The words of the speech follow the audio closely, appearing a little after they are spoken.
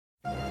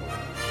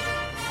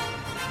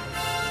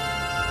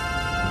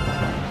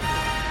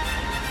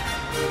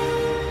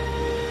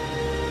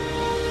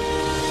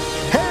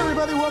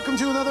welcome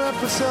to another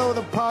episode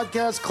of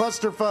Podcast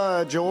Cluster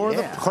Fudge, or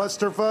the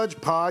Cluster Fudge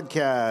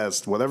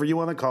Podcast, whatever you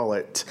want to call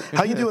it.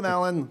 How you doing,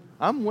 Alan?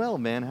 I'm well,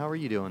 man. How are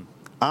you doing?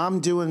 I'm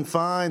doing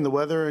fine. The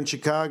weather in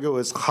Chicago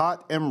is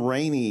hot and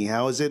rainy.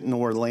 How is it in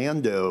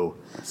Orlando?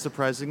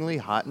 Surprisingly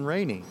hot and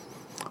rainy.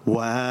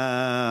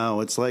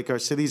 Wow. It's like our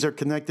cities are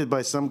connected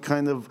by some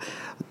kind of...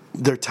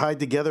 They're tied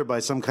together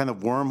by some kind of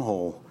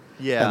wormhole.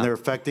 Yeah. And they're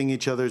affecting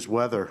each other's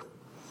weather.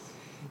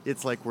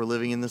 It's like we're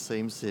living in the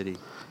same city.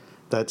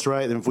 That's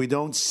right. And if we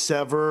don't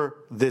sever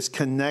this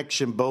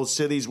connection, both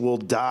cities will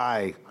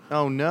die.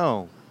 Oh,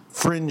 no.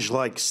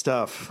 Fringe-like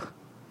stuff.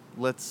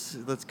 Let's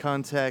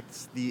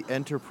contact the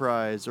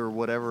Enterprise or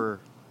whatever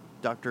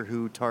Doctor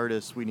Who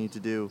TARDIS we need to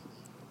do.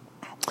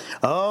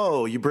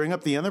 Oh, you bring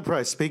up the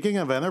Enterprise. Speaking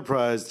of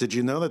Enterprise, did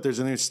you know that there's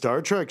a new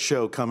Star Trek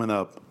show coming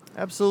up?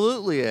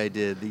 Absolutely, I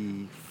did.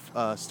 The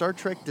Star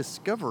Trek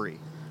Discovery.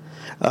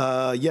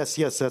 Yes,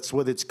 that's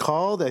what it's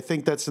called. I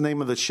think that's the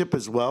name of the ship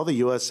as well,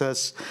 the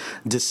USS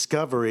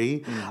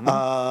Discovery.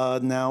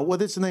 Mm-hmm. Now,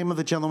 what is the name of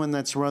the gentleman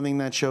that's running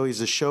that show?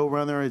 He's a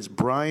showrunner. It's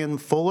Brian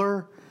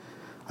Fuller,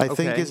 I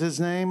think is his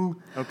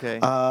name. Okay.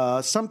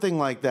 Something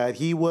like that.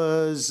 He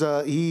was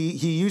he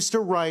used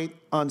to write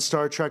on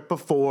Star Trek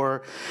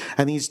before,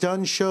 and he's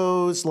done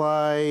shows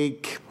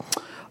like...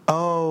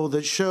 Oh,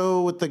 the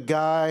show with the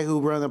guy who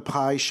ran a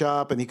pie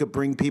shop and he could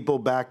bring people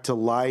back to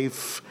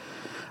life.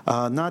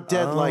 Not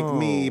Dead Like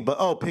Me,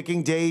 but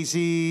Picking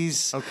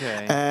Daisies.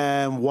 Okay.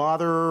 And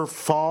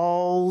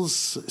Waterfalls,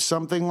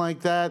 something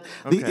like that.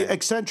 Okay. The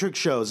eccentric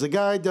shows. The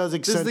guy does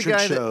eccentric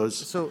shows.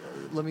 So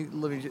let me,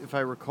 if I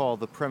recall,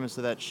 the premise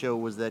of that show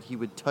was that he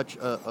would touch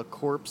a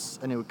corpse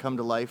and it would come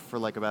to life for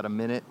like about a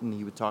minute, and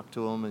he would talk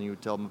to him and he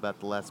would tell him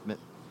about the last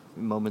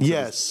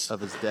moments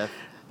of his death.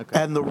 Okay.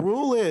 And the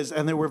rule is,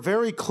 and there were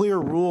very clear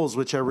rules,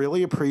 which I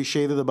really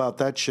appreciated about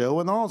that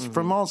show and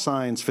from all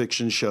science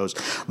fiction shows.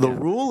 The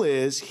rule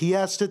is he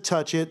has to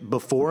touch it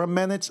before a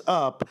minute's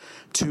up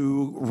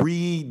to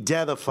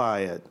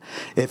re-deathify it.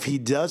 If he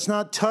does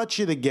not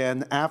touch it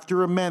again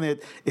after a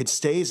minute, it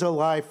stays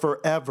alive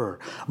forever.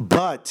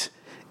 But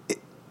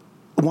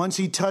once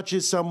he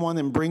touches someone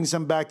and brings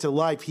them back to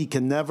life, he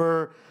can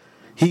never,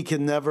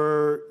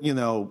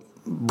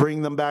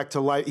 bring them back to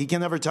life. He can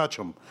never touch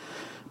them.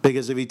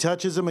 Because if he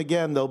touches them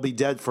again, they'll be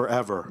dead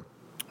forever.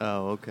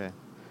 Oh, okay.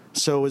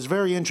 So it was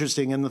very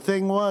interesting. And the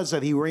thing was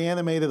that he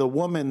reanimated a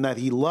woman that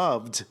he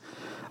loved,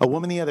 a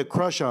woman he had a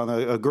crush on,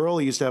 a girl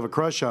he used to have a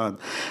crush on.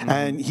 Mm-hmm.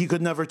 And he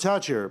could never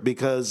touch her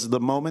because the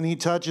moment he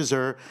touches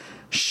her,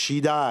 she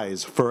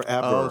dies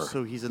forever. Oh,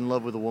 so he's in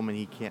love with a woman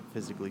he can't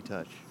physically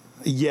touch.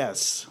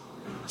 Yes.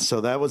 So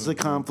that was the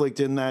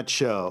conflict in that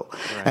show.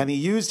 Right. And he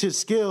used his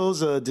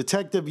skills, a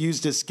detective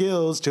used his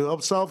skills to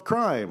help solve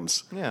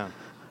crimes. Yeah.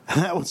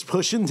 And that was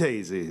Pushing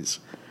Daisies.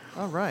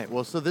 All right.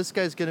 Well, so this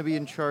guy's going to be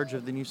in charge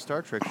of the new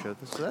Star Trek show.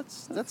 So that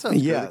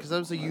sounds good because that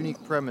was a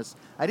unique premise.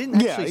 I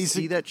didn't actually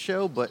see that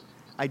show, but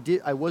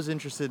I was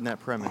interested in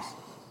that premise.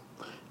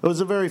 It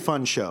was a very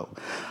fun show.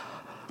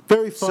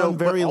 Very fun,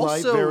 very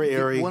light, very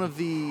airy. One of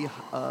the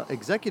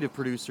executive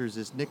producers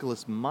is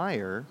Nicholas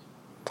Meyer.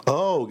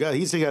 Oh, God.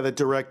 He's the guy that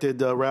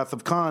directed Wrath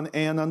of Khan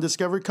and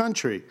Undiscovered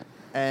Country.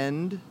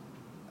 And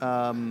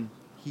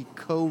he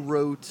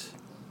co-wrote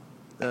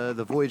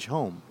The Voyage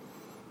Home.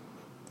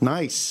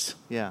 Nice.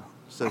 Yeah.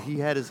 So he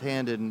had his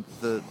hand in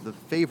the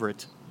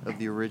favorite of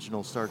the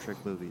original Star Trek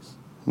movies.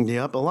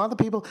 Yep. A lot of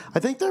people, I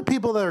think there are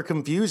people that are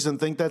confused and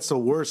think that's the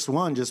worst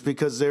one just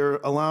because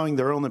they're allowing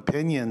their own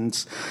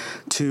opinions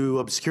to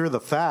obscure the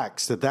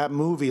facts that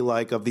movie,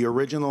 like of the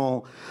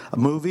original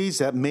movies,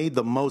 that made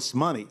the most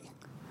money.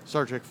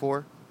 Star Trek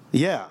 4?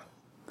 Yeah.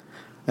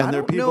 And there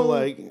are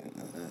people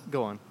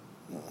Go on.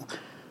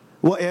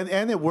 Well,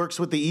 and it works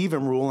with the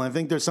even rule. And I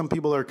think there's some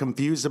people that are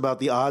confused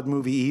about the odd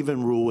movie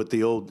even rule with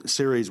the old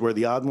series where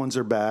the odd ones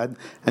are bad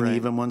and the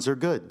even ones are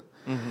good.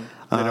 Mm-hmm.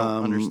 They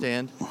don't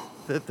understand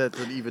that that's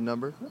an even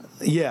number?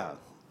 Yeah.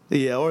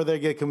 Yeah, or they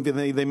get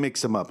confused. They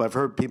mix them up. I've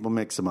heard people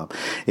mix them up.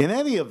 In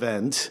any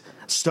event,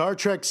 Star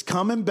Trek's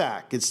coming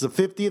back. It's the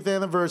 50th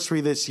anniversary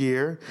this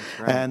year.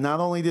 Right. And not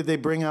only did they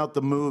bring out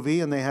the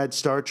movie, and they had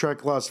Star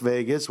Trek Las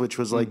Vegas, which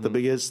was like the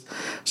biggest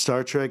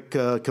Star Trek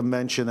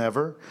convention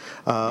ever,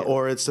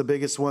 or it's the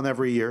biggest one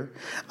every year.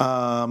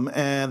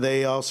 And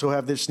they also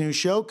have this new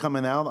show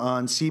coming out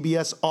on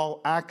CBS All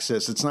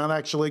Access. It's not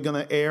actually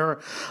going to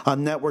air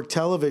on network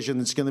television.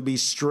 It's going to be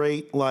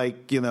straight,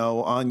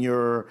 on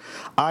your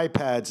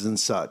iPads and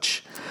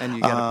such. And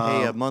you got to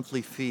pay a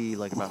monthly fee,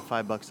 like about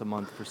 $5 a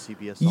month for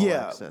CBS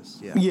All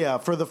Access. Yeah,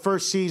 for the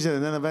first season,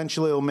 and then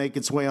eventually it'll make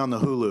its way on the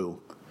Hulu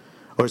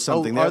or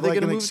something. Are they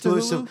going to move to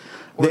Hulu?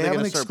 They have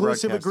an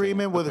exclusive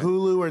agreement with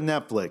Hulu or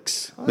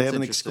Netflix. They have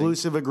an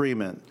exclusive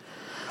agreement.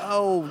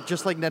 Oh,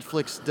 just like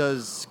Netflix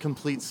does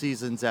complete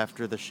seasons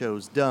after the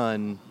show's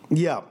done.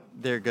 Yeah.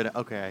 They're gonna.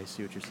 Okay, I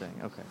see what you're saying.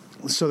 Okay.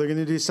 So they're going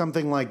to do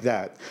something like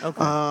that.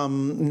 Okay.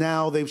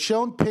 Now they've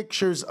shown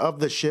pictures of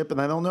the ship, and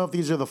I don't know if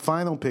these are the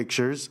final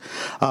pictures.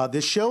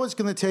 This show is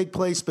going to take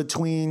place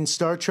between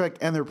Star Trek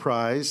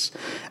Enterprise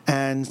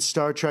and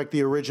Star Trek: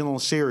 The Original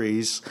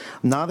Series,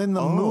 not in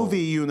the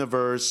movie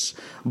universe,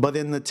 but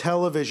in the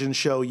television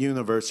show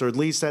universe, or at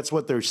least that's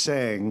what they're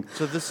saying.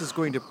 So this is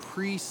going to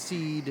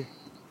precede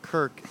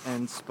Kirk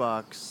and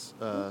Spock's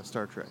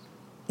Star Trek.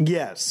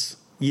 Yes.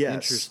 Yes.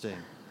 Interesting.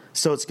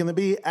 So it's going to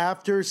be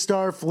after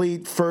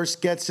Starfleet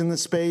first gets into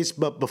space,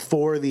 but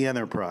before the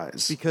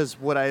Enterprise. Because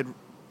what I had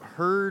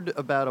heard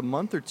about a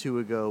month or two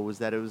ago was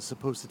that it was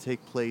supposed to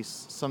take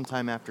place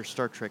sometime after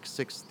Star Trek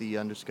VI, The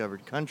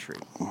Undiscovered Country,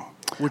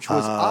 which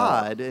was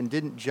odd and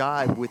didn't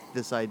jive with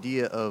this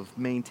idea of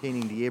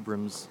maintaining the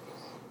Abrams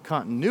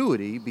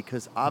continuity,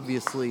 because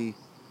obviously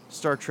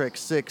Star Trek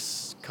VI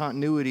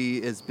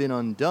continuity has been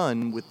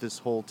undone with this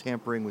whole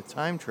tampering with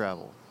time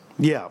travel.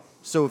 Yeah.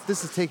 So if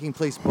this is taking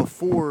place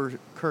before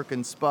Kirk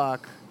and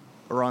Spock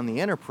are on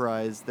the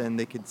Enterprise, then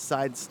they could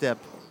sidestep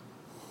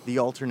the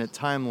alternate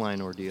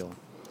timeline ordeal.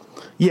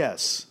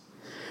 Yes.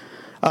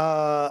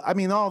 I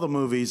mean, all the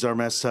movies are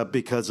messed up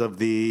because of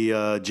the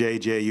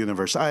JJ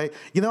universe. I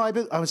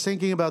was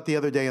thinking about the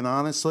other day, and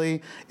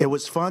honestly, it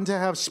was fun to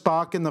have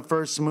Spock in the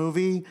first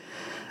movie,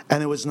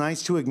 and it was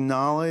nice to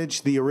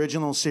acknowledge the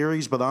original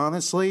series, but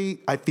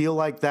honestly, I feel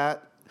like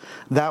that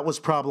was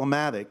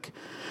problematic.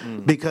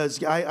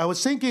 Because I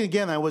was thinking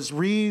again, I was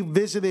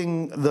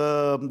revisiting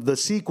the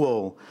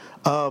sequel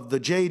of the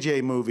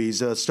JJ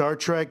movies, Star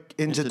Trek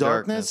Into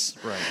Darkness.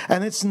 Right.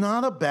 And it's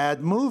not a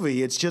bad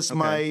movie. It's just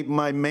my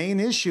main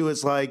issue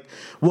is like,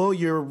 well,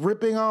 you're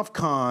ripping off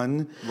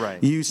Khan.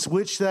 Right. You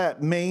switch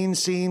that main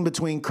scene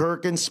between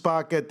Kirk and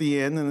Spock at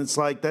the end, and it's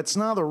like, that's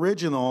not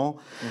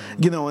original,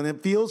 and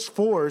it feels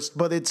forced,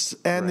 but it's,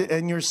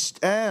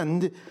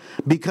 and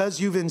because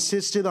you've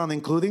insisted on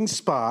including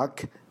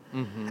Spock,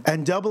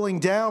 and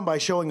doubling down by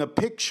showing a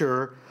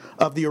picture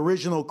of the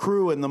original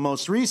crew in the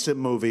most recent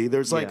movie.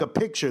 There's like a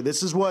picture.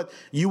 This is what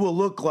you will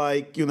look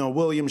like,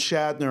 William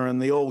Shatner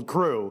and the old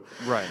crew.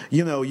 Right.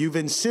 You've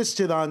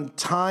insisted on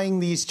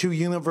tying these two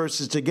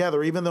universes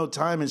together, even though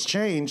time has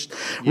changed,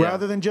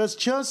 rather than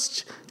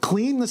just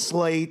clean the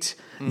slate,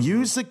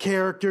 use the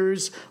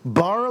characters,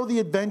 borrow the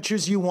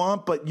adventures you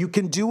want, but you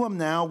can do them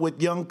now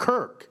with young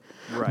Kirk.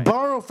 Right.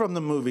 Borrow from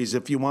the movies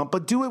if you want,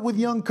 but do it with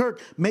young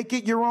Kirk. Make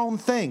it your own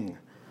thing.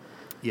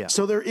 Yeah.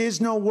 So there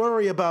is no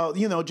worry about,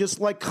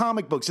 just like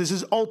comic books. This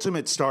is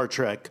Ultimate Star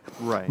Trek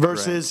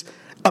versus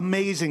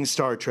Amazing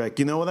Star Trek.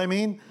 You know what I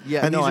mean?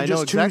 Yeah, and no, these are I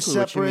just know two exactly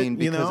separate, what you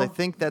mean, because I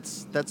think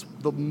that's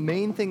the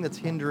main thing that's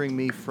hindering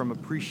me from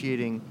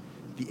appreciating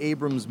the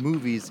Abrams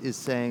movies is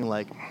saying,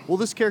 like, well,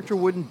 this character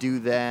wouldn't do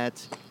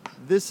that.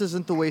 This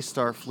isn't the way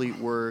Starfleet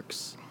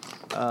works.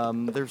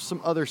 There's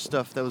some other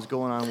stuff that was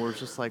going on where it's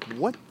just like,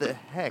 what the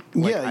heck?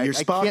 Like, your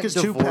Spock is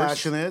too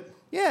passionate.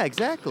 Yeah,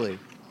 exactly.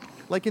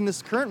 Like in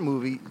this current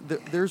movie,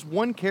 there's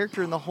one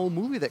character in the whole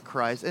movie that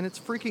cries, and it's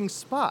freaking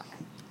Spock.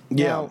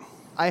 Yeah. Now,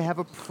 I have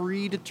a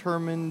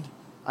predetermined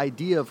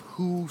idea of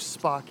who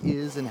Spock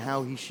is and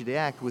how he should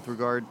act with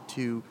regard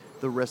to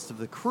the rest of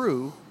the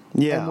crew.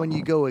 Yeah. And when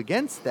you go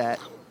against that,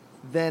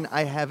 then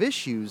I have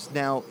issues.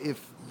 Now,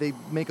 if they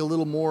make a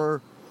little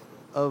more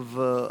of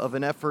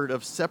an effort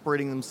of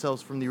separating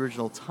themselves from the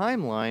original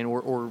timeline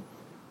or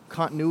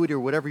continuity or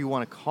whatever you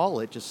want to call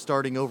it, just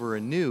starting over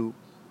anew,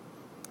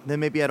 then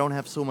maybe I don't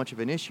have so much of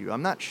an issue.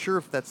 I'm not sure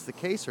if that's the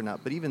case or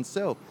not, but even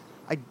so,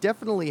 I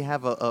definitely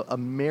have a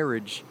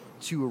marriage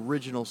to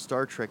original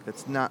Star Trek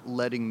that's not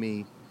letting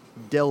me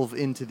delve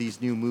into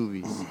these new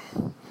movies.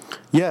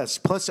 Yes.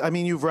 Plus, I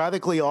mean, you've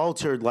radically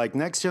altered, like,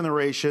 Next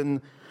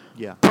Generation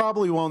Yeah.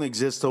 probably won't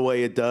exist the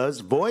way it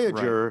does.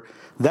 Voyager,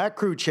 that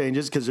crew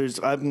changes because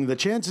the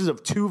chances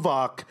of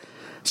Tuvok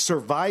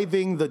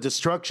surviving the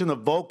destruction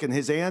of Vulcan,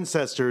 his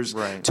ancestors,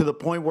 to the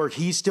point where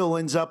he still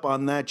ends up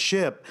on that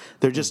ship.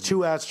 They're just two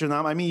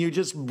astronauts. I mean, you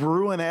just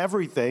ruin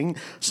everything.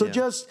 So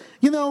just,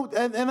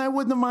 and I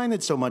wouldn't have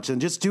minded so much.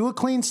 And just do a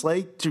clean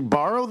slate, to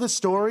borrow the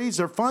stories.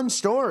 They're fun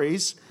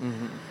stories.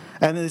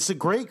 And it's a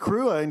great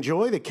crew. I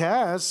enjoy the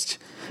cast.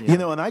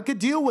 And I could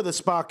deal with a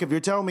Spock if you're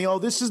telling me, oh,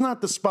 this is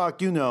not the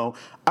Spock you know.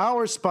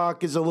 Our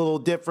Spock is a little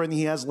different.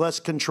 He has less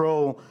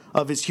control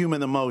of his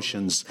human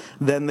emotions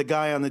than the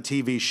guy on the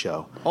TV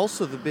show.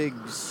 Also, the big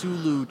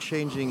Sulu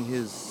changing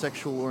his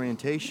sexual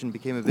orientation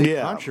became a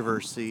big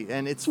controversy,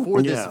 and it's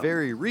for this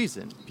very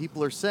reason.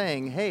 People are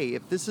saying, hey,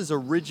 if this is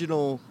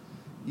original,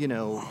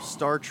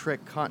 Star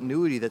Trek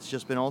continuity that's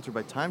just been altered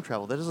by time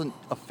travel, that doesn't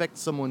affect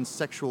someone's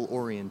sexual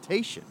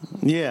orientation.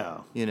 Yeah.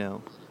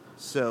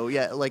 So,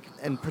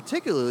 and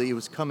particularly it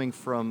was coming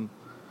from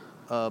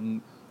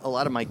a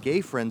lot of my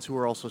gay friends who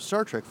are also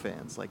Star Trek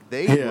fans. Like,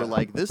 they were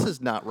like, this is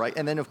not right.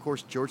 And then, of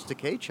course, George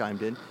Takei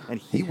chimed in, and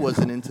he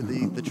wasn't into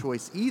the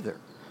choice either.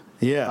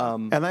 Yeah.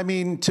 And I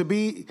mean,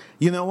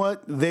 you know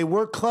what? They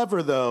were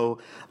clever, though.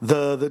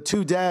 The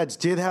two dads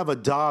did have a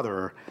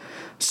daughter.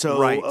 So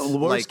Right. worst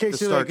Like case the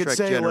scenario, I Star could Trek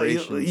say,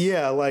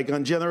 generations. like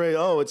on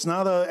Generation, it's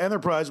not an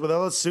Enterprise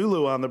without a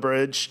Sulu on the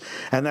bridge,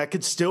 and that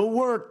could still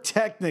work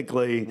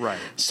technically. Right.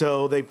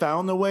 So they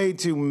found a way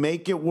to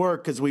make it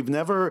work because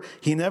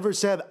he never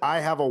said,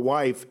 I have a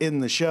wife in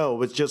the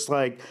show. It's just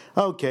like,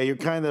 okay, you're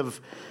kind of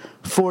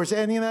forced.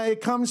 And, I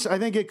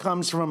think it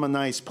comes from a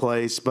nice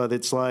place, but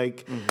it's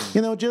like,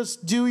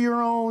 just do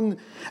your own.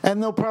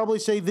 And they'll probably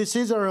say, this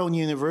is our own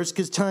universe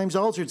because time's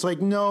altered. It's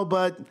like, no,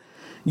 but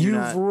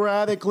you've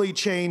radically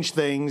changed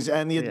things,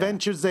 and the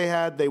adventures they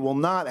had, they will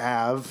not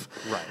have.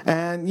 Right.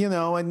 And,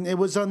 and it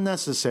was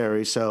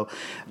unnecessary. So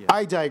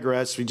I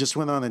digress. We just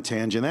went on a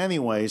tangent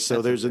anyway.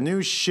 So there's a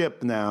new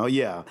ship now.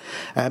 Yeah.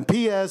 And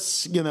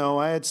P.S.,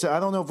 I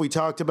don't know if we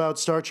talked about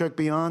Star Trek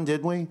Beyond,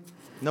 did we?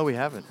 No, we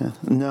haven't.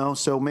 No.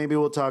 So maybe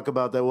we'll talk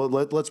about that. Well,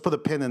 let's put a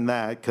pin in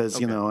that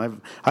because,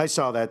 I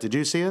saw that. Did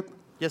you see it?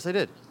 Yes, I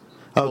did.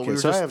 Okay, well, we were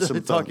so just I have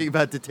some talking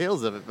about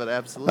details of it, but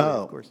absolutely,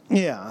 of course.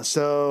 Yeah,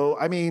 so,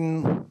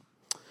 in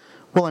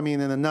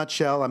a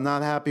nutshell, I'm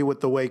not happy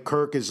with the way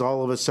Kirk is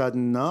all of a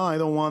sudden, no, I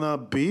don't want to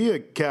be a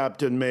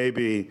captain,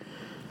 maybe.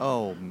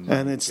 Oh, my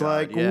And it's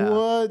God,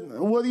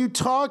 what are you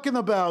talking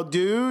about,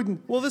 dude?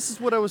 Well, this is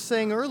what I was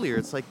saying earlier.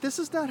 It's like, this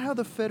is not how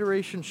the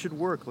Federation should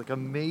work. Like a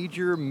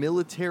major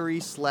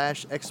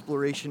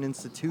military/exploration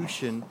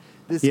institution.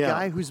 This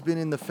guy who's been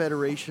in the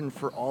Federation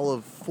for all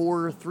of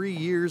 4 or 3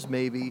 years,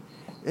 maybe,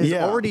 has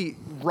already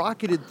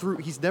rocketed through.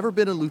 He's never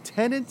been a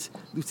lieutenant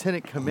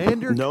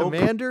commander,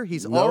 commander.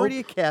 He's already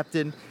a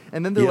captain.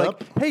 And then they're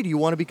like, hey, do you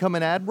want to become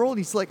an admiral? And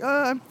he's like,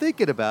 I'm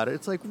thinking about it.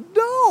 It's like,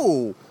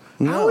 no.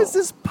 How is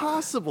this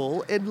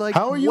possible? And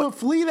how are you a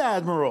fleet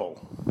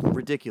admiral?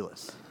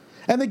 Ridiculous.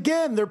 And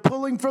again, they're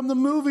pulling from the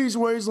movies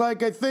where he's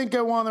like, I think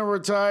I want to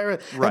retire.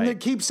 Right. And they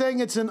keep saying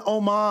it's an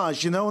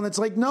homage, and it's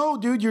like, no,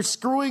 dude, you're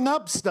screwing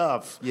up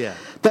stuff. Yeah.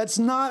 That's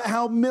not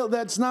how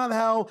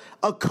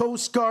a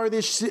Coast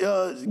Guard-ish,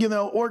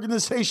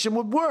 organization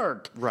would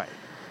work. Right.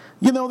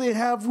 They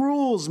have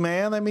rules,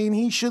 man.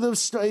 He should have.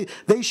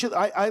 They should.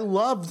 I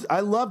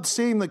loved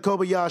seeing the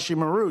Kobayashi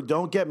Maru.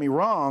 Don't get me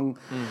wrong,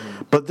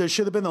 but there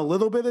should have been a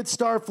little bit at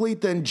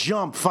Starfleet. Then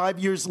jump 5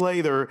 years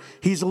later,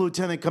 he's a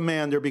lieutenant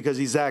commander because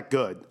he's that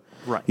good.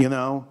 Right.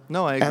 No,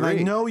 I agree. And I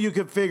know you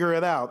could figure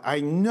it out.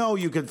 I know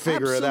you could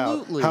figure it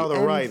out how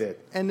to write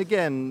it. And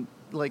again,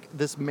 like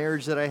this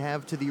marriage that I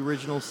have to the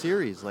original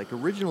series,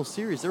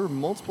 there were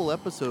multiple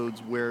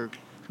episodes where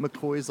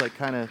McCoy's like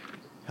kind of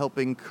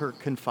helping Kirk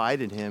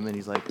confide in him, and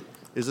he's like,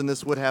 isn't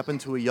this what happened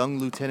to a young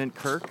Lieutenant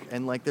Kirk?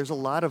 And there's a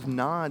lot of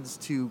nods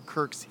to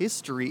Kirk's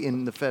history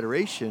in the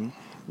Federation.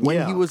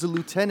 When he was a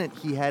lieutenant,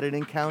 he had an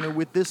encounter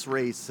with this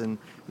race, and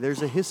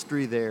there's a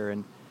history there,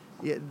 and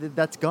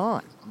that's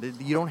gone.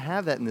 You don't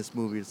have that in this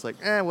movie. It's like,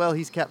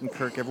 he's Captain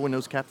Kirk. Everyone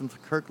knows Captain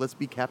Kirk. Let's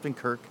be Captain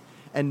Kirk.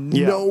 And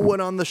no one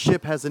on the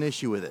ship has an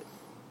issue with it.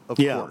 Of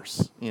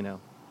course,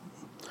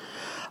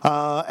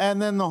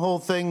 And then the whole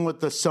thing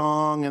with the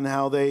song and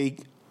how they...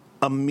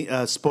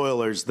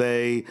 spoilers.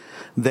 They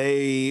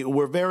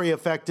were very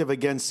effective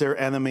against their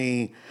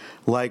enemy.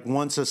 Like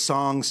once a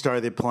song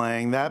started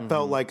playing, that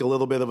felt like a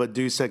little bit of a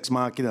Deus Ex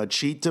Machina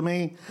cheat to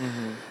me.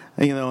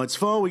 It's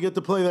fall. We get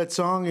to play that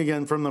song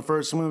again from the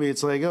first movie.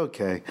 It's like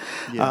okay.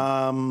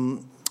 Yeah.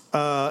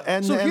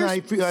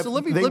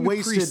 They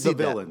wasted the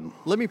villain.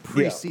 Let me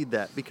precede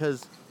that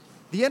because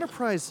the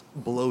Enterprise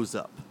blows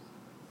up,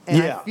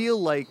 and I feel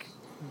like,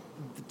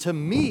 to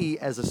me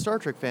as a Star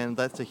Trek fan,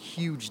 that's a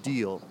huge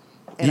deal.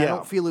 And I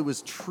don't feel it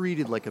was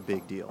treated like a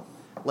big deal.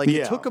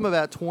 It took them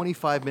about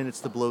 25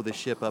 minutes to blow the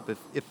ship up.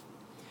 If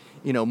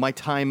my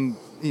time,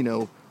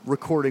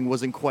 recording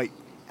wasn't quite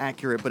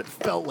accurate, but it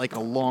felt like a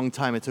long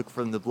time it took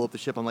for them to blow up the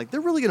ship. I'm like,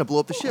 they're really going to blow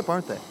up the ship,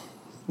 aren't they?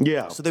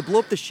 Yeah. So they blow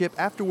up the ship.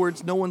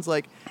 Afterwards, no one's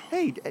like,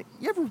 hey,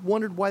 you ever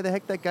wondered why the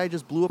heck that guy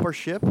just blew up our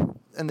ship?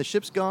 And the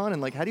ship's gone,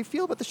 and how do you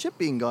feel about the ship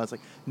being gone? It's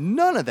like,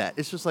 none of that.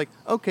 It's just like,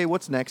 okay,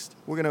 what's next?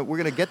 We're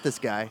gonna get this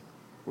guy.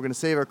 We're gonna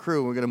save our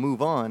crew. We're gonna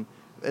move on.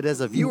 And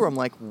as a viewer, I'm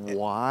like,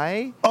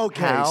 why?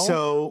 Okay, How?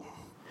 So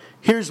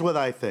here's what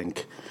I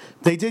think.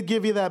 They did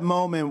give you that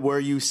moment where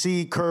you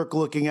see Kirk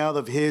looking out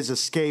of his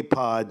escape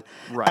pod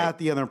at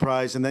the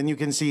Enterprise, and then you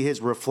can see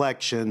his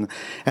reflection.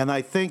 And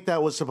I think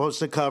that was supposed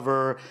to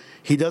cover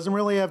he doesn't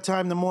really have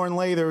time to mourn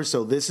later,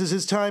 so this is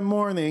his time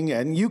mourning.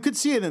 And you could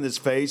see it in his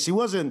face. He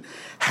wasn't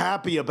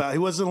happy about it. He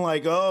wasn't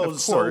like, oh,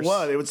 so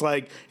what? It was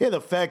like it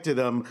affected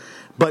him.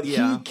 But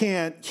he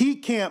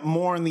can't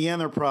mourn the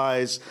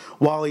Enterprise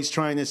while he's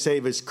trying to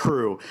save his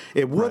crew.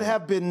 It would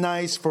have been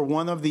nice for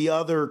one of the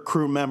other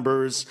crew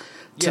members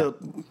to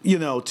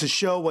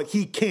show what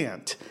he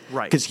can't.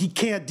 Right. Because he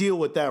can't deal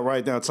with that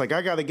right now. It's like,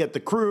 I got to get the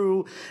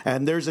crew,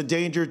 and there's a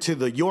danger to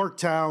the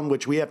Yorktown,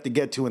 which we have to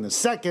get to in a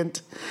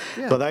second.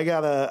 Yeah. But I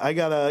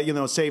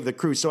gotta save the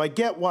crew. So I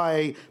get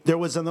why there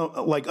was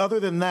other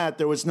than that,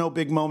 there was no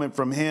big moment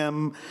from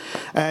him.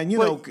 And and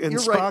you're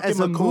Spock right. As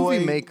and McCoy, a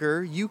movie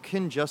maker, you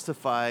can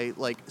justify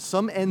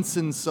some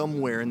ensign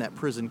somewhere in that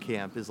prison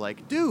camp is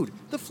like, dude,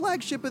 the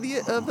flagship of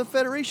the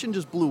Federation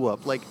just blew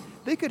up.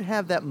 they could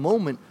have that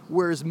moment,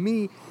 whereas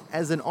me,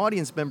 as an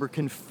audience member,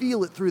 can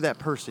feel it through that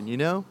person, you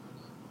know?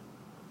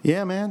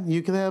 Yeah, man.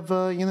 You can have,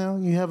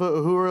 you have a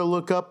Uhura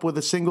look up with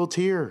a single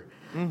tear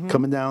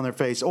coming down their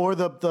face. Or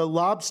the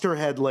lobster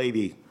head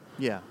lady.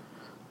 Yeah.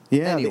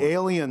 Yeah, Anyway.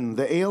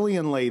 the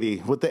alien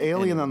lady with the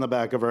alien on the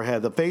back of her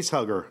head, the face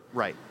hugger.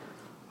 Right.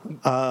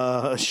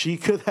 She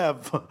could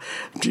have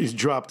she's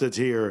dropped a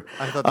tear.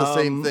 I thought the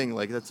same thing.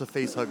 Like, that's a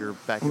face hugger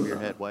back of your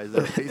head. Why is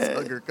there a face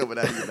hugger coming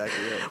out of your back of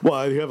your head?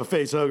 Why you have a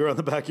face hugger on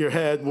the back of your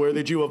head? Where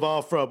did you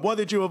evolve from? What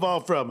did you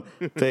evolve from?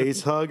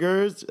 Face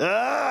huggers?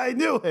 I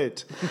knew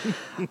it.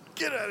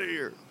 Get out of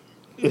here.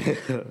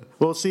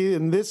 Well, see,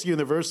 in this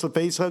universe, the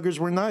face huggers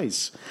were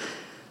nice.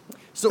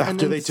 So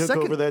After they took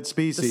over that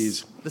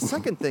species. The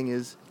second thing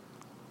is,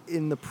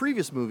 in the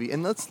previous movie,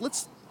 and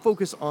let's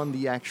focus on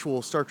the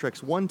actual Star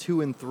Trek's 1,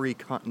 2, and 3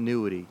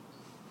 continuity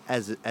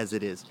as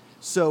it is.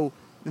 So,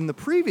 in the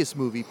previous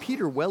movie,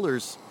 Peter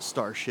Weller's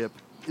starship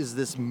is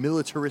this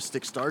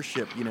militaristic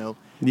starship,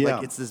 Yeah.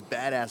 like it's this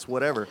badass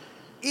whatever.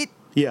 It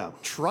Yeah.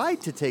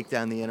 tried to take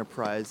down the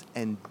Enterprise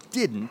and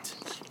didn't.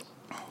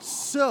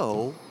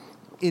 So,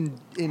 in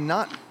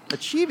not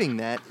achieving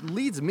that,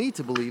 leads me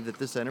to believe that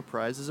this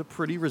Enterprise is a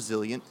pretty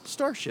resilient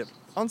starship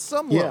on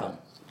some level.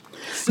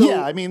 So,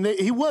 Yeah, I mean,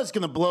 he was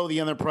going to blow the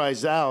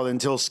Enterprise out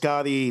until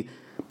Scotty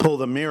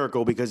pulled a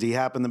miracle because he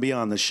happened to be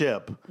on the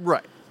ship.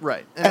 Right.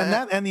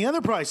 And the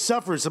Enterprise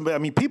suffers. I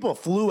mean, people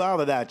flew out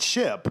of that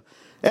ship.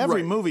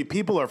 Every Right. movie,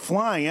 people are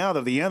flying out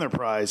of the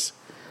Enterprise.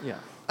 Yeah.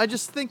 I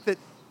just think that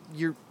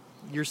you're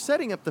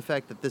setting up the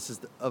fact that this is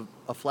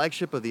a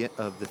flagship of the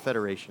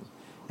Federation,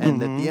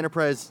 and that the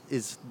Enterprise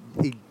is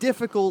a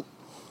difficult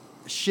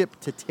ship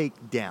to take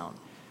down.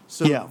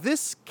 So Yeah.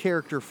 this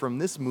character from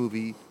this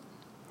movie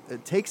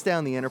takes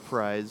down the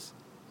Enterprise,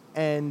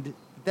 and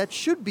that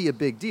should be a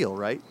big deal,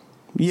 right?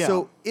 Yeah.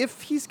 So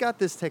if he's got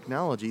this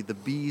technology, the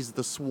bees,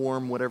 the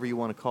swarm, whatever you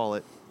want to call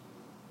it,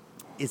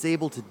 is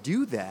able to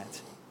do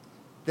that,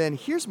 then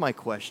here's my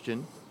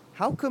question.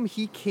 How come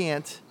he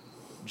can't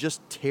just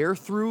tear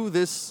through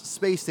this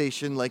space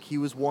station like he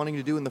was wanting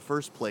to do in the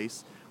first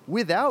place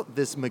without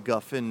this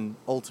MacGuffin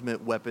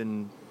ultimate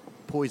weapon,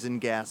 poison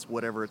gas,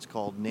 whatever it's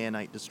called,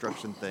 nanite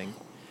destruction thing?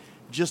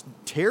 Just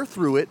tear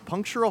through it,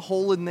 puncture a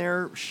hole in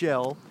their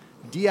shell,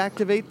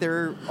 deactivate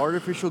their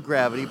artificial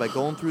gravity by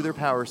going through their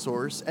power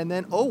source, and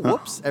then, oh,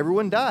 whoops,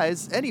 everyone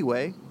dies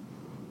anyway.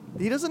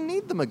 He doesn't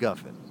need the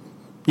MacGuffin.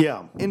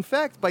 Yeah. In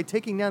fact, by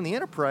taking down the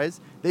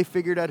Enterprise, they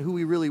figured out who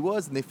he really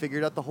was, and they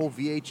figured out the whole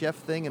VHF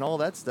thing and all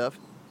that stuff.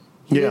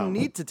 He didn't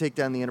need to take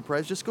down the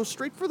Enterprise, just go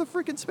straight for the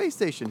freaking space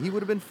station. He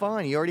would have been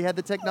fine. He already had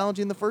the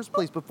technology in the first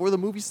place before the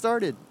movie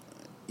started.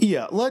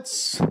 Yeah, there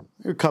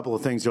are a couple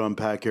of things to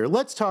unpack here.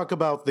 Let's talk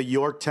about the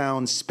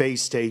Yorktown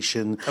Space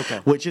Station,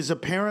 which is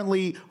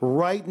apparently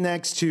right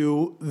next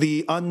to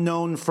the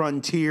unknown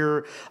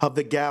frontier of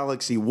the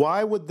galaxy.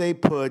 Why would they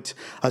put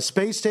a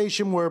space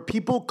station where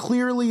people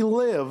clearly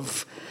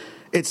live?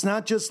 It's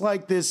not just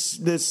like this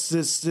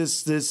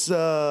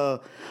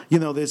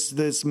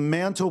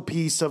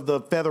mantelpiece of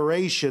the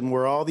Federation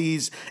where all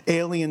these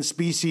alien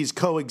species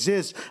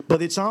coexist,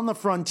 but it's on the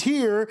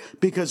frontier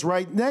because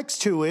right next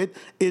to it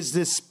is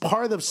this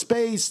part of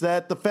space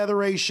that the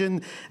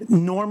Federation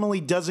normally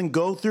doesn't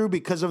go through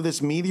because of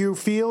this meteor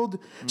field,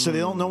 so they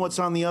don't know what's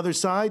on the other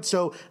side.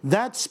 So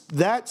that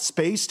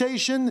space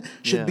station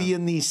should be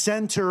in the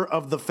center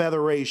of the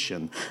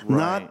Federation,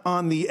 not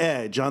on the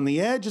edge. On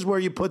the edge is where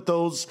you put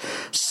those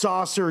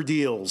saucer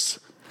deals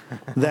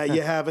that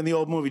you have in the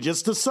old movie.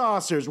 Just the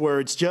saucers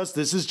where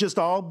this is just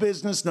all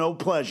business, no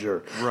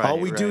pleasure. All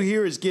we do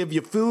here is give you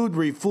food,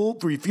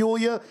 refuel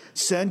you,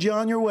 send you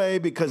on your way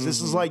because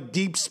this is like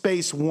Deep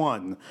Space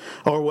One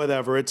or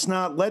whatever. It's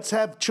not, let's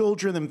have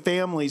children and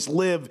families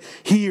live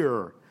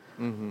here.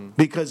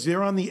 Because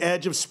they're on the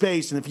edge of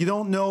space, and if you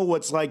don't know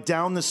what's like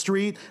down the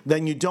street,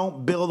 then you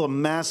don't build a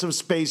massive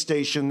space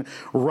station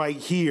right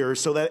here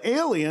so that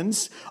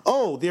aliens,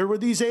 there were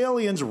these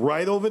aliens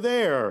right over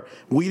there.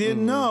 We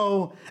didn't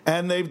know,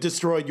 and they've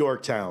destroyed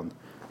Yorktown.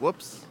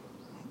 Whoops.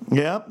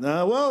 Yeah.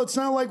 Well, it's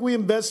not like we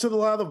invested a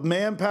lot of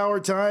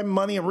manpower, time,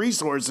 money, and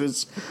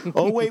resources.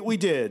 Oh, wait, we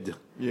did.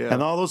 Yeah.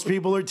 And all those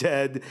people are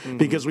dead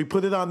because we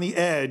put it on the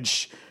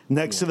edge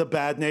next to the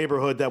bad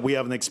neighborhood that we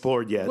haven't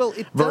explored yet. Well,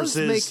 it does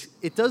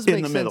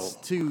make sense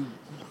to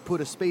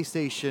put a space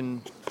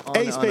station on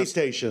a space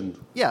station.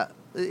 Yeah,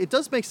 it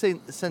does make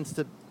sense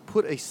to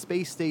put a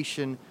space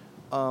station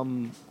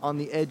on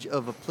the edge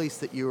of a place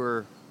that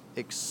you're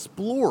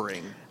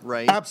exploring,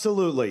 right?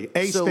 Absolutely.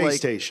 Space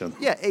station.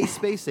 Yeah, a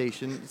space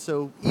station.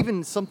 So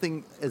even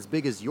something as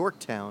big as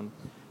Yorktown,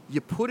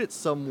 you put it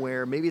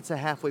somewhere, maybe it's a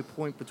halfway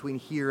point between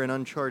here and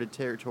uncharted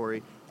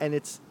territory, and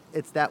it's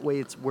that way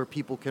it's where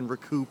people can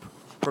recoup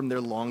from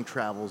their long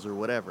travels or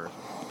whatever.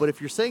 But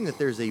if you're saying that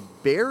there's a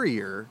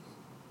barrier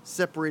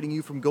separating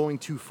you from going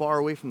too far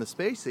away from the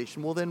space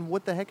station, well then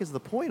what the heck is the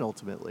point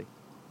ultimately?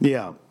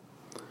 Yeah.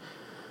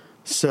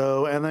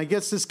 So, and I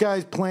guess this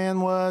guy's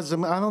plan was,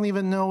 I don't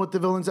even know what the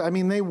villains, I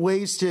mean, they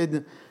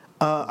wasted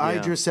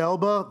Idris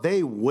Elba,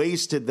 they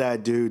wasted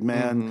that dude,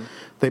 man. Mm-hmm.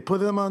 They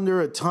put him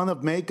under a ton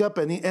of makeup,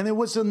 and it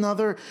was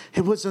another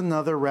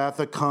Wrath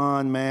of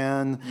Khan,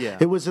 man. Yeah.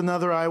 It was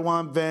another I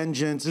Want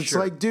Vengeance. It's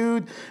like,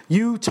 dude,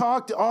 you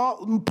talked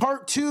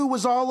part 2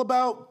 was all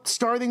about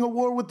starting a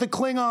war with the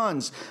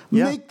Klingons.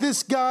 Yeah. Make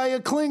this guy a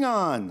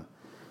Klingon.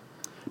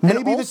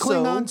 Maybe the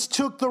Klingons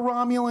took the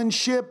Romulan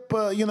ship,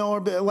 or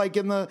like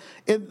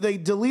they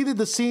deleted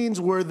the scenes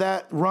where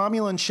that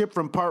Romulan ship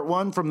from Part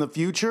 1 from the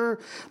future,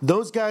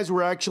 those guys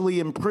were actually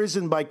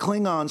imprisoned by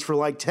Klingons for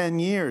like 10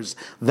 years.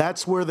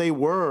 That's where they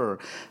were.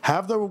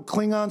 Have the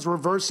Klingons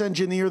reverse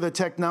engineer the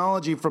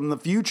technology from the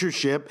future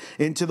ship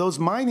into those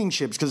mining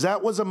ships, because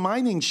that was a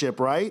mining ship,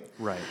 right?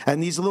 Right.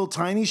 And these little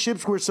tiny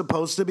ships were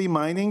supposed to be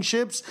mining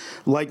ships.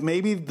 Like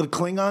maybe the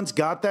Klingons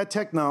got that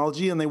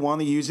technology and they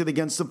want to use it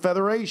against the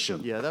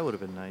Federation. Yeah, that would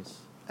have been nice.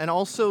 And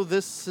also,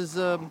 this is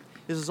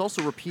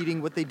also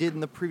repeating what they did in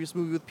the previous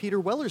movie with Peter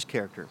Weller's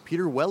character.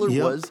 Peter Weller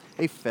was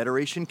a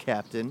Federation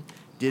captain,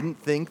 didn't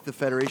think the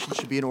Federation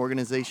should be an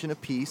organization of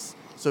peace,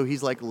 so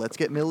he's like, let's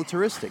get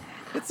militaristic.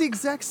 It's the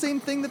exact same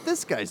thing that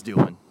this guy's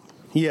doing.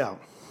 Yeah.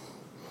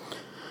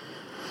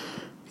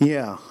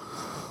 Yeah.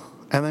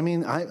 And I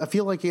mean, I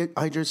feel like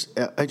Idris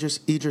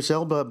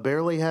Elba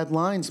barely had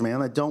lines,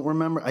 man. I don't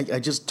remember. I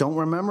just don't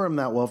remember him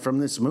that well from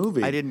this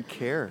movie. I didn't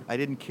care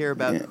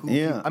about who.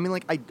 Yeah. I mean,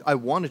 like, I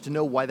wanted to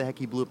know why the heck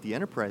he blew up the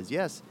Enterprise,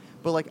 yes.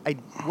 But, like,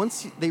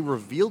 once they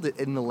revealed it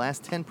in the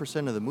last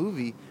 10% of the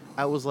movie,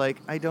 I was like,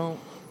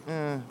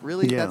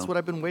 really? Yeah. That's what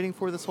I've been waiting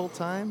for this whole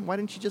time? Why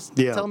didn't you just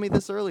tell me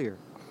this earlier?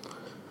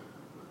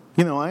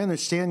 I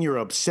understand you're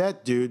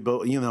upset, dude,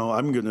 but,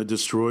 I'm going to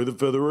destroy the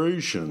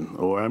Federation,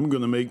 or I'm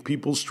going to make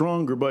people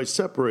stronger by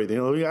separating.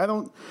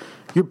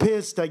 You're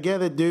pissed, I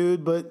get it,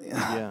 dude, but...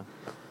 Yeah.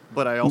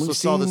 But I also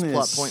saw this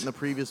plot point in the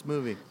previous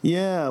movie.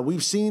 Yeah,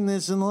 we've seen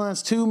this in the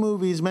last 2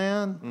 movies,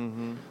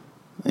 man.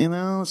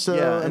 Mm-hmm. So,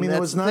 yeah, I mean, it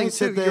was nice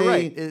that they... You're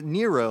right.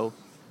 Nero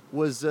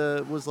was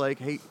like,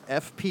 hey,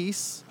 F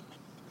peace.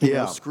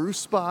 Screw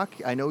Spock.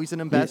 I know he's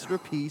an ambassador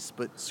of peace,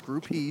 but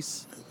screw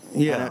peace.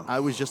 Yeah. And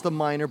I was just a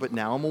miner, but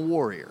now I'm a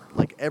warrior.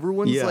 Like,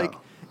 everyone's like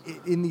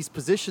in these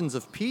positions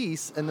of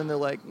peace, and then they're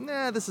like,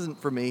 nah, this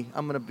isn't for me.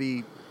 I'm going to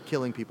be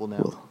killing people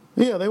now.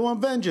 Yeah, they want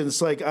vengeance.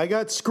 Like, I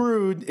got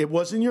screwed. It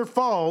wasn't your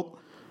fault,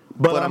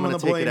 but I'm going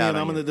to blame you and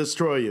I'm going to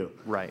destroy you.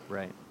 Right.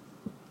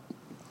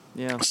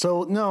 Yeah.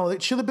 So, no,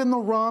 it should have been the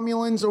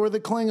Romulans or the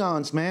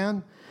Klingons,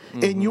 man.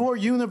 Mm-hmm. In your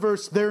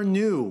universe, they're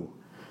new.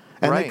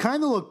 And they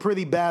kind of look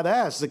pretty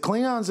badass. The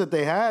Klingons that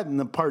they had in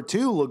the Part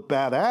 2 look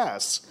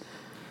badass.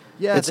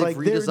 Yeah, they've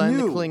redesigned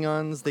the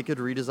Klingons. They could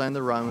redesign the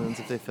Romulans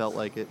if they felt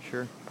like it,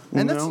 sure.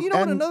 And that's,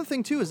 what another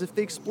thing, too, is if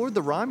they explored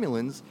the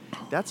Romulans,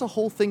 that's a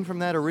whole thing from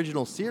that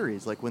original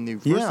series. Like, when they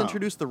first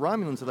introduced the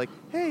Romulans, they're like,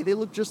 hey, they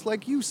look just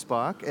like you,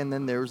 Spock. And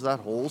then there's that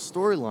whole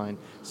storyline.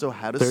 So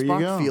how does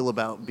Spock feel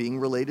about being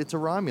related to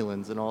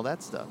Romulans and all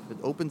that stuff? It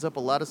opens up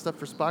a lot of stuff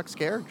for Spock's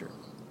character.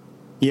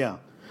 Yeah.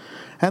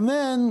 And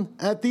then,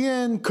 at the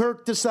end,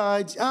 Kirk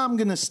decides, I'm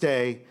going to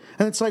stay.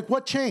 And it's like,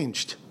 what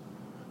changed?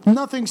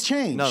 Nothing's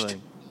changed.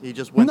 Nothing. He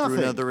just went through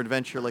another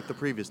adventure like the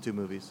previous 2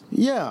 movies.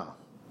 Yeah.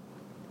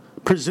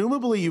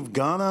 Presumably, you've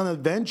gone on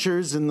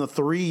adventures in the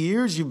 3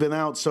 years you've been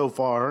out so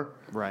far.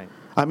 Right.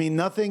 I mean,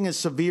 nothing as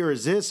severe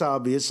as this,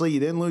 obviously. You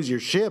didn't lose your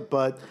ship,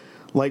 but,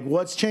 like,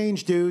 what's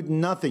changed, dude?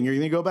 Nothing. You're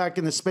going to go back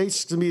into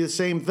space, it's going to be the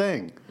same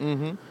thing.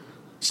 Mm-hmm.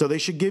 So they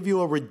should give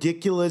you a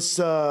ridiculous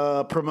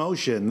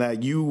promotion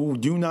that you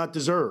do not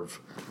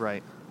deserve.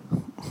 Right.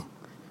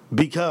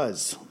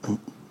 Because...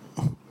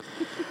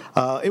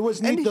 it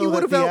was neat, and though, he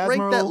would have outranked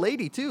Admiral... that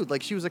lady, too.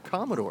 Like, she was a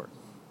Commodore.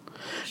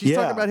 She's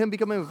talking about him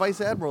becoming a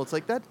Vice Admiral. It's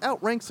like, that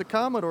outranks a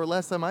Commodore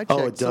last time I checked.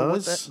 Oh, it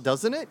does?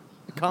 Doesn't it?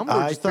 A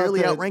Commodore just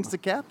barely outranks the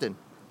Captain.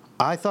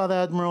 I thought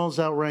Admirals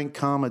outranked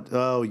Commodore.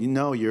 Oh,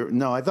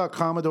 I thought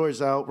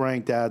Commodores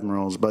outranked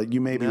Admirals, but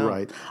you may be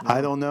right. No. I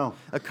don't know.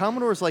 A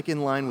Commodore is like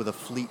in line with a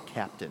fleet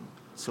captain.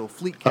 So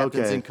fleet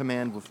captain's in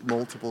command with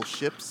multiple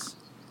ships,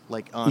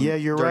 like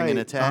during an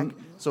attack.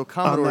 So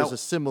Commodore is a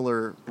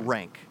similar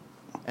rank.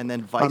 And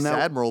then Vice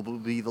Admiral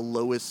would be the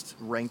lowest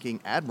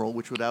ranking admiral,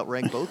 which would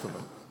outrank both of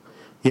them.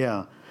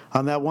 Yeah.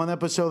 On that one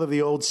episode of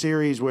the old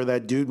series where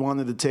that dude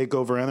wanted to take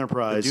over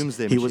Enterprise,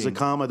 he was a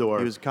Commodore.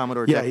 He was a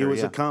Commodore Decker, he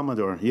was a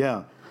Commodore,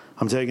 yeah.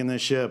 I'm taking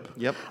this ship.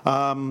 Yep.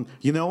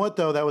 You know what,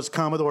 though? That was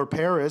Commodore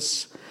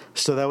Paris,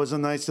 so that was a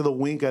nice little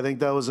wink. I think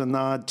that was a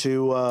nod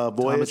to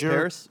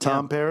Voyager.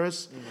 Tom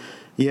Paris. Mm-hmm.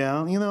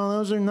 Yeah,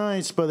 those are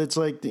nice, but it's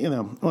like,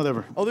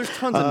 whatever. Oh, there's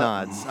tons of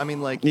nods. I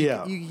mean, like,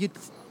 you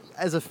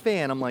as a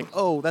fan, I'm like,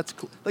 oh, that's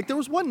cool. Like, there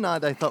was one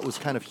nod I thought was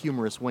kind of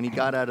humorous when he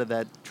got out of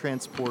that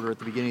transporter at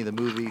the beginning of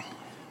the movie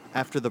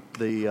after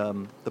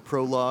the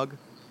prologue.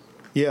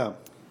 Yeah.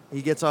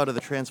 He gets out of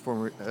the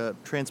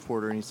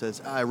transporter and he says,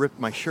 I ripped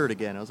my shirt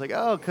again. I was like,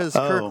 oh, because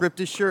Kirk ripped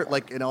his shirt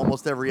like in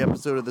almost every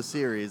episode of the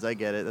series. I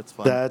get it. That's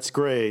fine. That's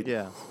great.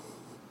 Yeah.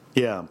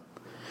 Yeah.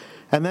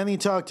 And then he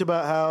talked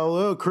about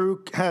how,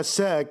 crew has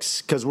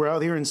sex because we're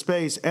out here in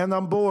space and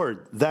I'm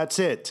bored. That's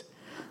it.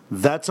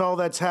 That's all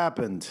that's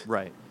happened.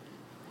 Right.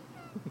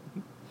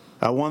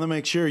 I want to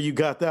make sure you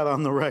got that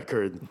on the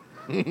record.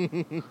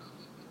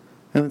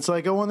 And it's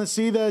like, I want to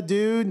see that,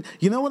 dude.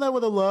 You know what I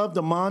would have loved?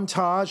 A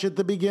montage at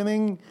the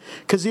beginning?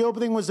 Because the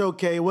opening was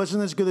okay. It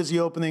wasn't as good as the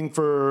opening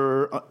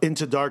for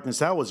Into Darkness.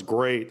 That was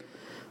great.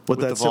 With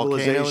that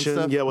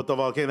civilization. Yeah, with the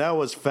volcano. That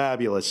was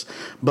fabulous.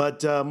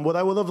 But what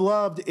I would have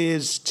loved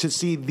is to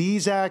see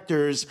these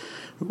actors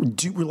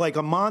do like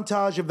a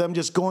montage of them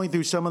just going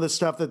through some of the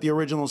stuff that the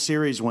original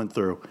series went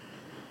through.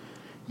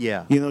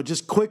 Yeah. You know,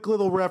 just quick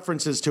little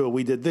references to it.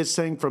 We did this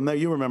thing from that.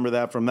 You remember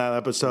that from that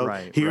episode.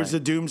 Right, Here's the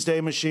Doomsday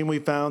Machine we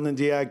found and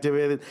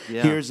deactivated.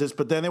 Yeah. Here's this.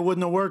 But then it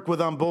wouldn't have worked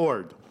with On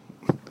Board.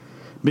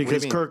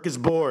 Because Kirk is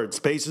bored.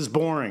 Space is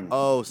boring.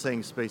 Oh,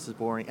 saying space is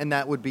boring. And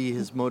that would be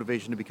his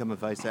motivation to become a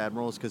vice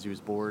admiral is because he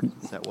was bored?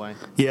 Is that why?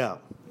 Yeah.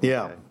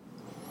 Yeah. Okay.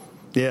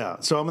 Yeah.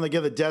 So I'm going to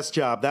get a desk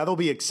job. That'll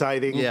be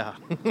exciting. Yeah.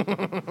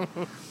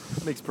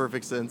 Makes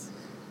perfect sense.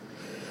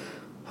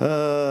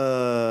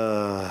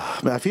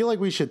 I feel like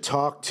we should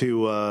talk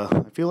to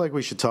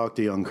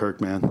young Kirk,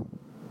 man. Do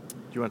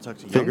you want to talk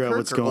to young Figure Kirk out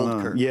what's or going old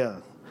on. Kirk?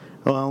 Yeah.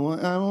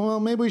 Well,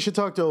 maybe we should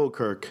talk to old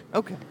Kirk.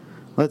 Okay.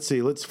 Let's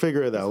see. Let's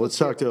figure it out. Let's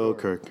talk to old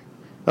Kirk.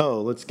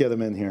 Oh, let's get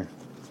him in here.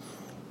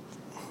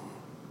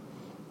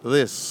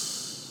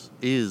 This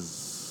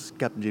is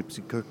Captain James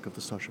C. Kirk of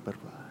the Starship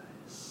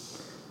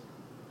Enterprise.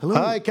 Hello.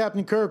 Hi,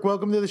 Captain Kirk.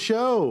 Welcome to the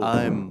show.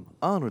 I'm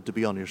honored to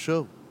be on your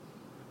show.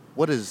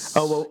 What is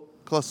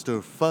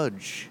Cluster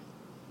Fudge?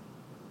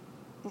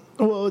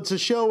 Well, it's a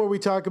show where we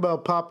talk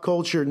about pop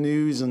culture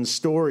news and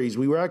stories.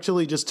 We were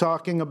actually just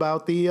talking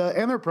about the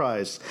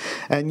Enterprise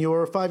and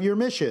your 5-year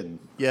mission.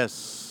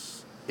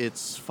 Yes,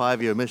 it's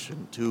 5-year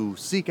mission to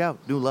seek out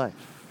new life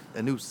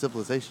and new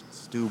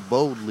civilizations, to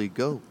boldly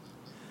go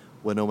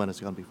where no man has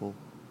gone before.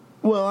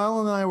 Well,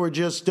 Alan and I were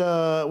just,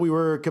 we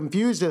were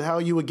confused at how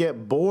you would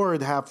get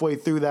bored halfway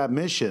through that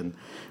mission.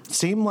 It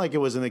seemed like it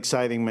was an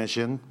exciting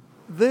mission.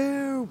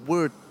 There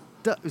were,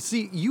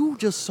 see, you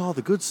just saw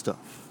the good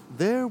stuff.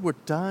 There were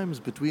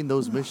times between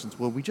those missions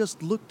where we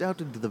just looked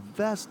out into the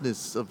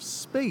vastness of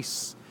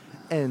space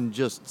and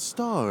just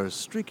stars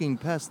streaking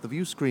past the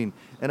view screen.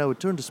 And I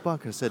would turn to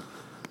Spock and I said,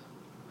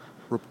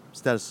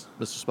 "Status,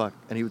 Mr. Spock."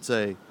 And he would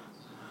say,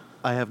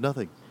 "I have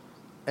nothing."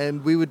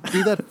 And we would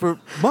do that for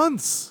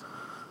months.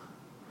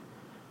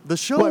 The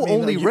show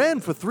only ran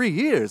for 3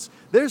 years.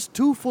 There's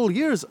 2 full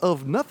years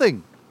of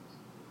nothing.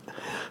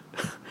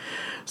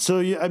 So,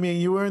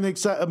 you weren't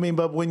excited.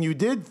 But when you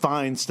did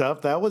find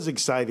stuff, that was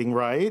exciting,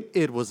 right?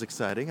 It was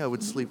exciting. I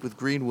would sleep with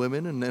green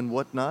women and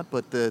whatnot,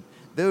 but there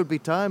would be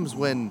times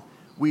when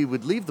we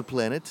would leave the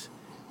planet.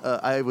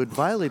 I would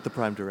violate the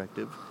Prime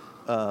Directive,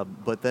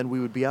 but then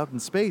we would be out in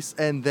space,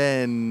 and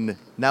then,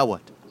 now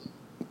what?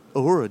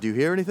 Uhura, do you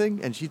hear anything?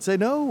 And she'd say,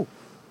 "No.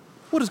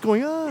 What is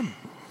going on?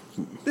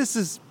 This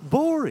is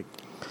boring."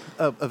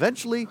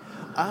 Eventually,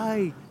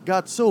 I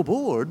got so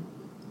bored,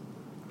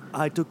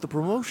 I took the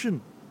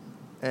promotion.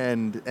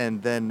 And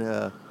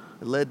then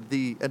led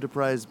the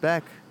Enterprise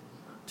back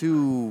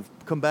to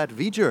combat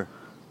V'ger.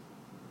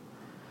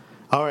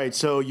 All right,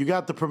 so you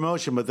got the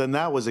promotion, but then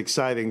that was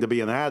exciting to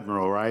be an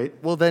admiral, right?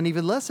 Well, then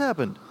even less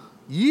happened.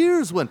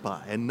 Years went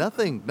by, and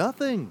nothing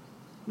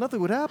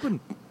would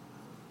happen.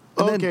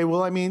 And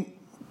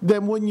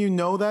then wouldn't you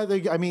know that?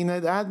 An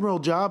admiral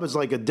job is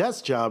like a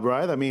desk job,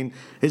 right?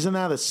 Isn't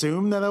that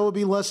assumed that would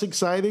be less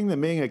exciting than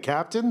being a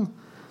captain?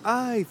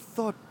 I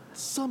thought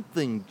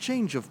something,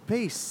 change of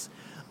pace.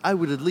 I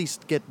would at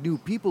least get new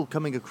people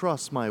coming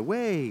across my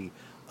way,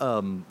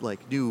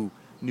 like new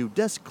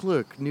desk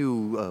clerk,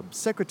 new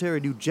secretary,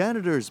 new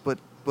janitors. But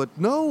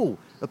no,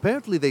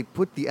 apparently they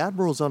put the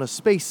admirals on a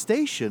space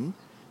station,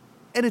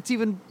 and it's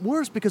even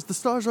worse because the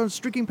stars aren't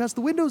streaking past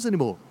the windows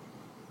anymore.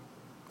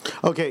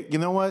 Okay, you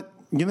know what?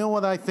 You know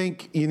what I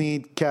think you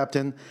need,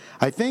 Captain?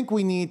 I think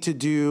we need to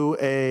do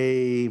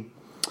a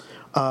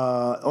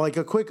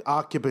quick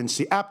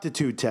occupancy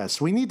aptitude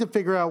test. We need to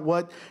figure out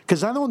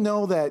because I don't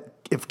know that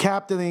if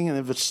captaining and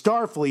if it's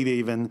Starfleet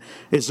even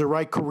is the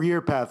right career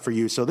path for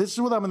you. So this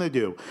is what I'm going to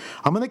do.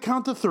 I'm going to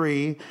count to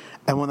 3,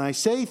 and when I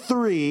say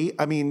 3,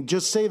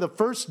 just say the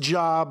first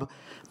job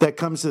that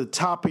comes to the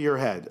top of your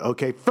head.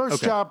 Okay,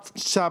 job,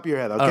 top of your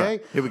head. Okay, all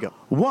right, here we go.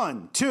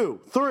 1,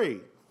 2, 3.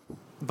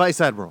 Vice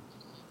Admiral.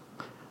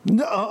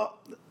 No.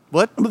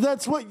 What? But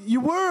that's what you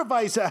were, a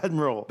Vice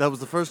Admiral. That was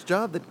the first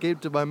job that came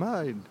to my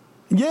mind.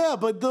 Yeah,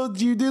 but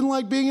you didn't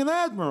like being an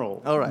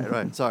admiral. All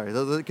right. Sorry.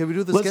 Can we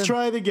do this again? Let's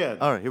try it again.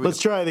 All right, here we go. Let's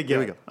try it again. Here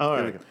we go. All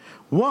right. Here we go.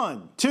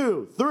 1,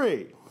 2,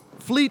 3.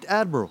 Fleet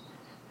Admiral.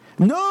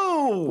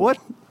 No! What?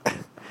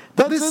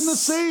 That's in the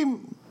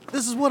same...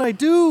 This is what I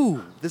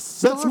do.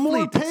 That's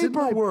more paperwork. It's in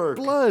my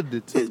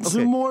blood. It's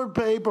more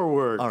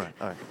paperwork. All right.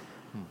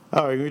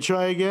 All right, can we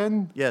try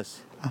again?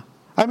 Yes.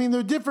 There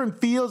are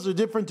different fields, there are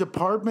different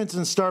departments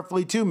in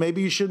Starfleet, too.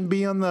 Maybe you shouldn't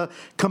be on the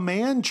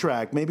command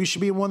track. Maybe you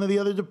should be in one of the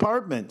other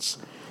departments.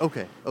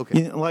 Okay.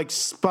 Like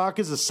Spock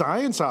is a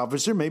science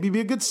officer. Maybe be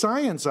a good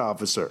science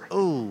officer.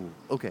 Oh,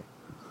 okay.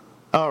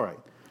 All right.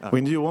 We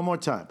can do it one more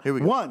time. Here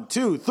we go. 1,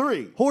 2,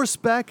 3.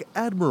 Horseback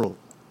Admiral.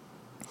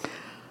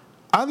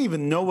 I don't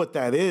even know what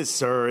that is,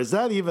 sir. Is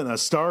that even a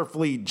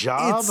Starfleet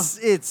job?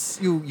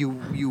 It's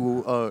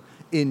you are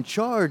in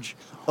charge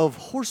of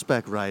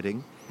horseback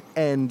riding,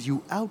 and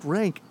you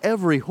outrank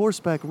every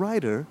horseback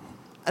rider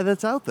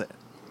that's out there.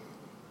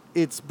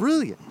 It's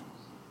brilliant.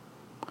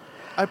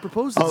 I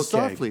proposed it to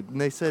Starfleet, and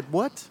they said,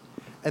 what?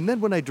 And then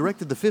when I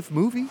directed the 5th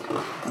movie,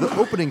 the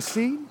opening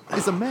scene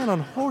is a man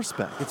on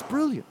horseback. It's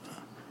brilliant.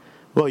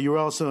 Well, you were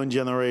also in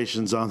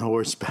Generations on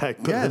horseback,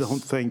 but yes. I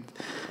don't think...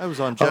 I was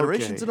on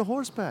Generations in a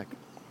horseback.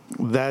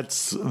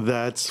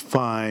 That's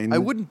fine. I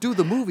wouldn't do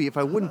the movie if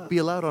I wouldn't be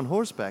allowed on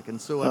horseback,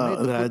 and so I made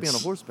them put me on a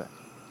horseback.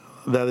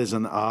 That is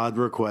an odd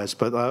request,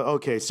 but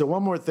okay. So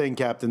one more thing,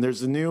 Captain.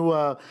 There's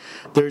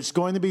there's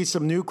going to be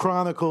some new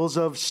chronicles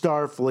of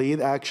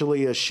Starfleet.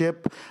 Actually, a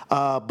ship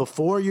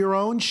before your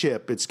own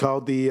ship. It's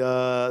called the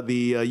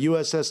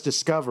USS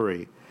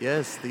Discovery.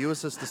 Yes, the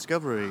USS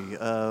Discovery.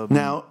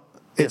 Now,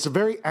 it's a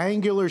very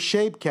angular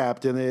shape,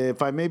 Captain.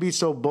 If I may be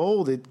so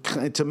bold,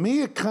 to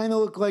me it kind of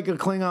looked like a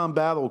Klingon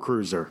battle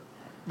cruiser.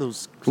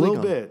 Those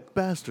Klingon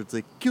bastards!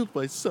 They killed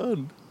my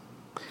son.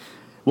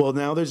 Well,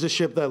 now there's a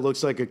ship that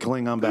looks like a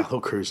Klingon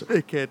battlecruiser.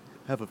 They can't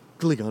have a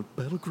Klingon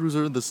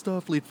battlecruiser in the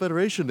Starfleet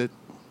Federation. It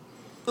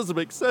doesn't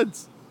make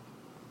sense.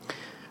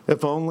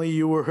 If only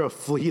you were a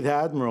fleet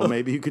admiral,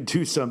 maybe you could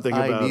do something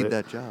about it. I need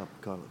that job,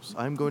 Carlos.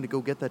 I'm going to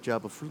go get that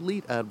job of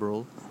fleet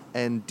admiral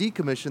and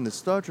decommission the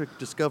Star Trek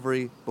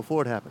Discovery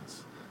before it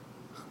happens.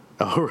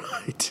 All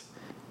right.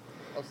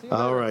 I'll see you later.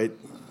 All right.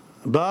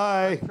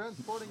 Bye. I'm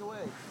transporting away.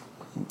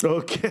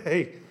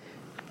 Okay.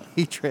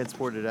 He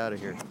transported out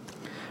of here.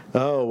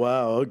 Oh,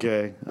 wow.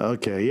 Okay.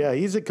 Yeah,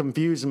 he's a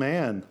confused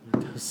man.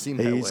 It does seem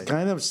that way. He's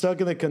kind of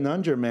stuck in a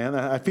conundrum, man.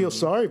 I feel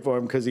sorry for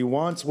him because he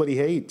wants what he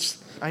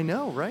hates. I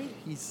know, right?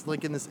 He's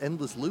like in this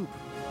endless loop.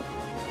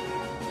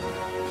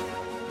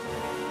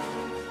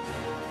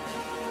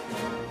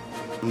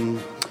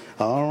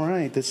 All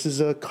right, this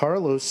is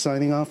Carlos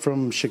signing off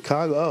from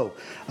Chicago.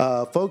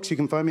 Folks, you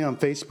can find me on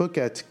Facebook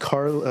at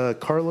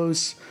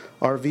Carlos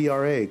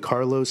RVRA,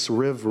 Carlos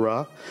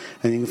Rivra,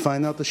 and you can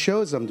find out the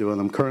shows I'm doing.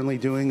 I'm currently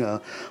doing a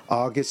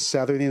August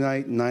Saturday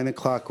night 9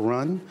 o'clock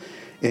run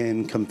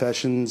in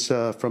Confessions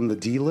from the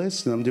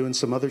D-List, and I'm doing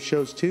some other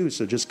shows too.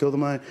 So just go to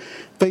my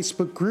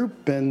Facebook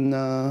group and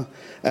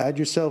add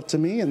yourself to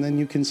me, and then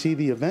you can see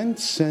the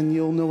events, and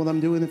you'll know what I'm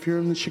doing if you're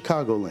in the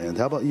Chicagoland.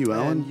 How about you,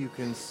 Alan? And you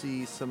can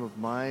see some of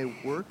my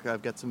work.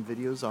 I've got some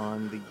videos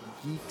on the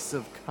Geeks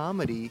of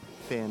Comedy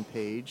fan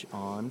page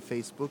on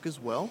Facebook as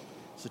well.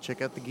 So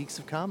check out the Geeks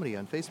of Comedy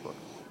on Facebook.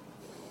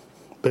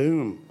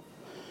 Boom.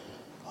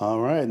 All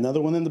right, another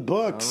one in the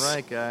books. All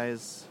right,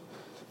 guys.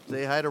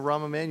 Say hi to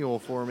Rahm Emanuel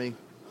for me.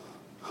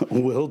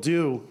 Will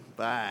do.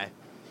 Bye.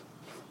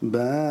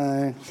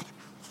 Bye.